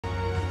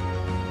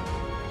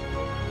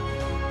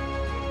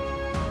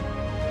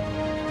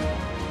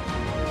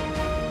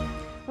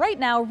Right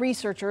now,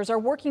 researchers are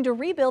working to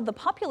rebuild the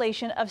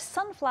population of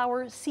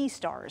sunflower sea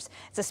stars.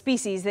 It's a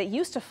species that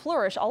used to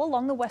flourish all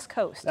along the West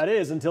Coast. That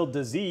is, until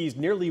disease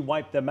nearly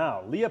wiped them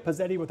out. Leah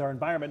Pizzetti with our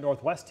Environment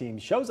Northwest team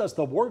shows us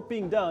the work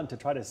being done to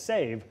try to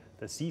save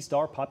the sea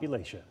star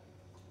population.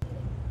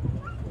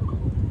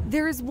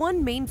 There is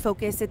one main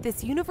focus at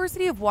this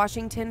University of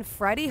Washington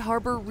Friday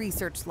Harbor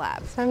Research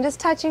Lab. So I'm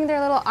just touching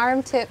their little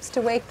arm tips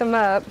to wake them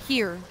up.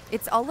 Here,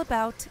 it's all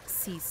about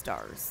sea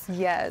stars.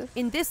 Yes.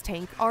 In this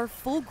tank are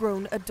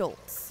full-grown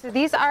adults. So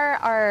these are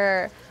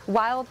our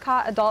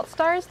wild-caught adult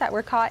stars that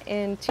were caught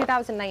in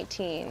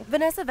 2019.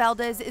 Vanessa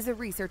Valdez is a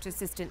research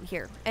assistant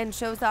here and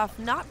shows off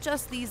not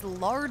just these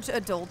large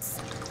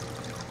adults,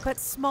 but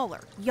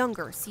smaller,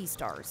 younger sea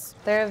stars.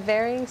 They're of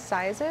varying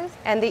sizes,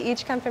 and they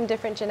each come from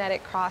different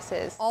genetic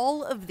crosses.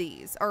 All of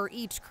these are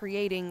each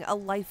creating a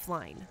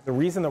lifeline. The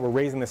reason that we're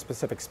raising this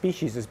specific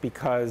species is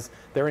because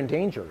they're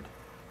endangered.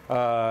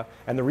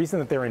 And the reason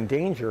that they're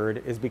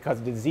endangered is because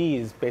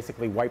disease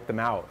basically wiped them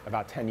out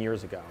about 10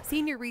 years ago.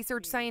 Senior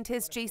research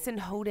scientist Jason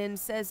Hoden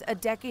says a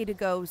decade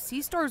ago,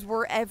 sea stars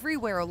were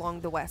everywhere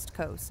along the West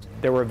Coast.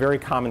 They were a very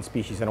common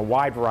species in a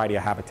wide variety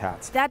of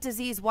habitats. That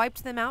disease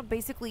wiped them out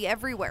basically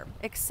everywhere,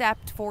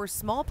 except for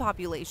small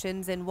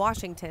populations in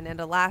Washington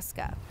and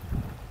Alaska.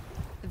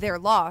 Their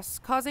loss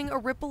causing a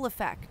ripple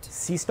effect.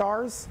 Sea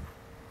stars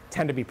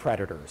tend to be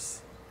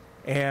predators.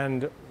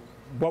 And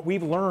what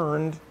we've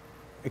learned,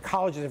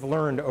 ecologists have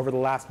learned over the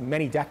last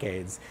many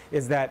decades,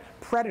 is that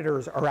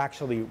predators are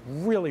actually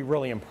really,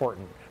 really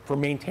important for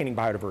maintaining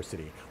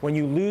biodiversity. When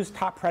you lose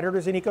top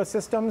predators in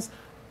ecosystems,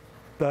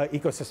 the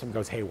ecosystem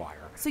goes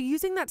haywire. So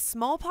using that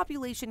small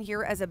population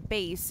here as a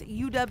base,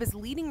 UW is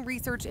leading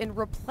research in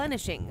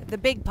replenishing the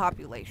big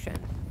population.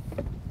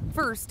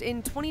 First,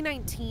 in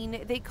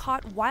 2019, they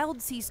caught wild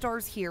sea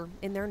stars here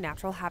in their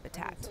natural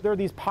habitat. There are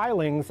these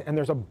pilings, and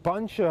there's a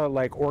bunch of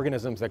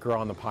organisms that grow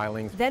on the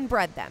pilings. Then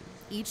bred them,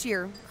 each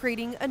year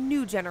creating a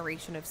new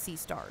generation of sea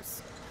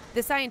stars.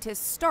 The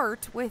scientists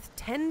start with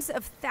tens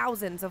of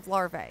thousands of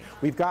larvae.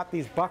 We've got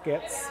these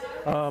buckets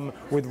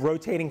with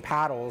rotating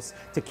paddles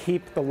to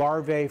keep the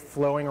larvae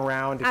flowing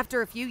around.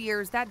 After a few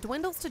years, that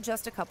dwindles to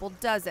just a couple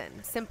dozen,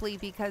 simply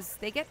because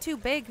they get too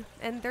big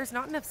and there's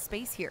not enough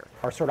space here.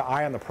 Our sort of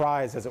eye on the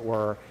prize, as it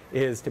were,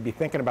 is to be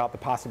thinking about the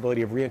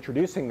possibility of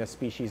reintroducing this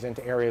species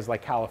into areas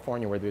like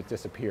California where it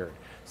disappeared.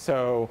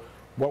 So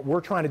what we're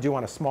trying to do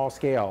on a small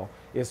scale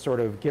is sort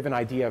of give an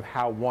idea of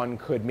how one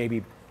could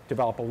maybe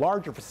develop a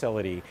larger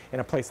facility in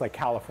a place like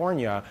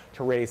California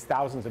to raise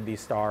thousands of these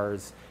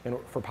stars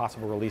for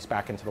possible release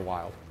back into the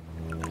wild.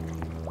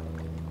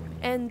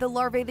 And the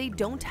larvae they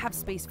don't have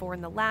space for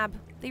in the lab,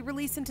 they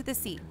release into the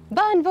sea.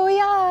 Bon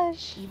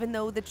voyage! Even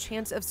though the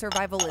chance of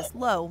survival is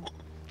low,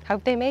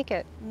 hope they make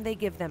it. They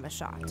give them a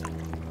shot.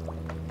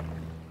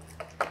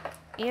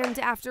 And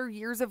after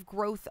years of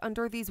growth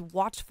under these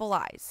watchful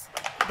eyes,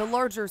 the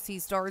larger sea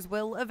stars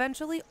will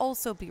eventually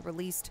also be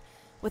released,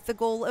 with the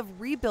goal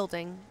of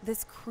rebuilding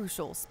this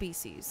crucial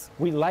species.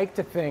 We like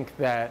to think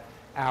that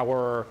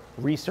our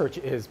research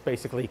is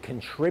basically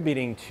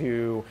contributing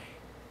to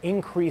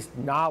increased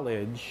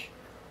knowledge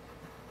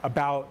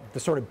about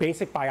the sort of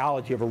basic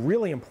biology of a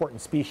really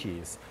important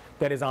species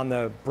that is on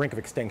the brink of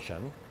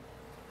extinction,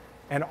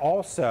 and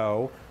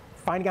also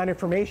finding out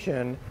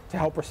information to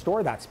help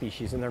restore that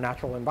species in their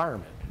natural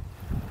environment.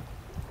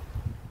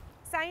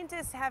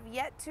 Scientists have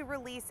yet to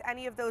release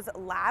any of those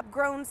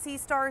lab-grown sea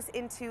stars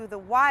into the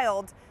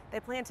wild. They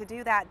plan to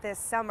do that this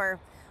summer.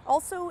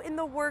 Also in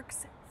the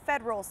works,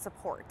 federal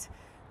support.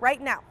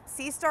 Right now,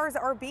 sea stars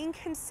are being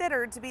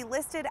considered to be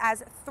listed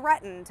as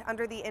threatened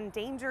under the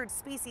Endangered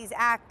Species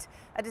Act.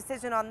 A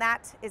decision on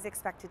that is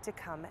expected to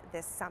come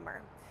this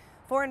summer.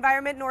 For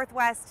Environment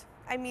Northwest,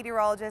 I'm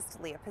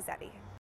meteorologist Leah Pizzetti.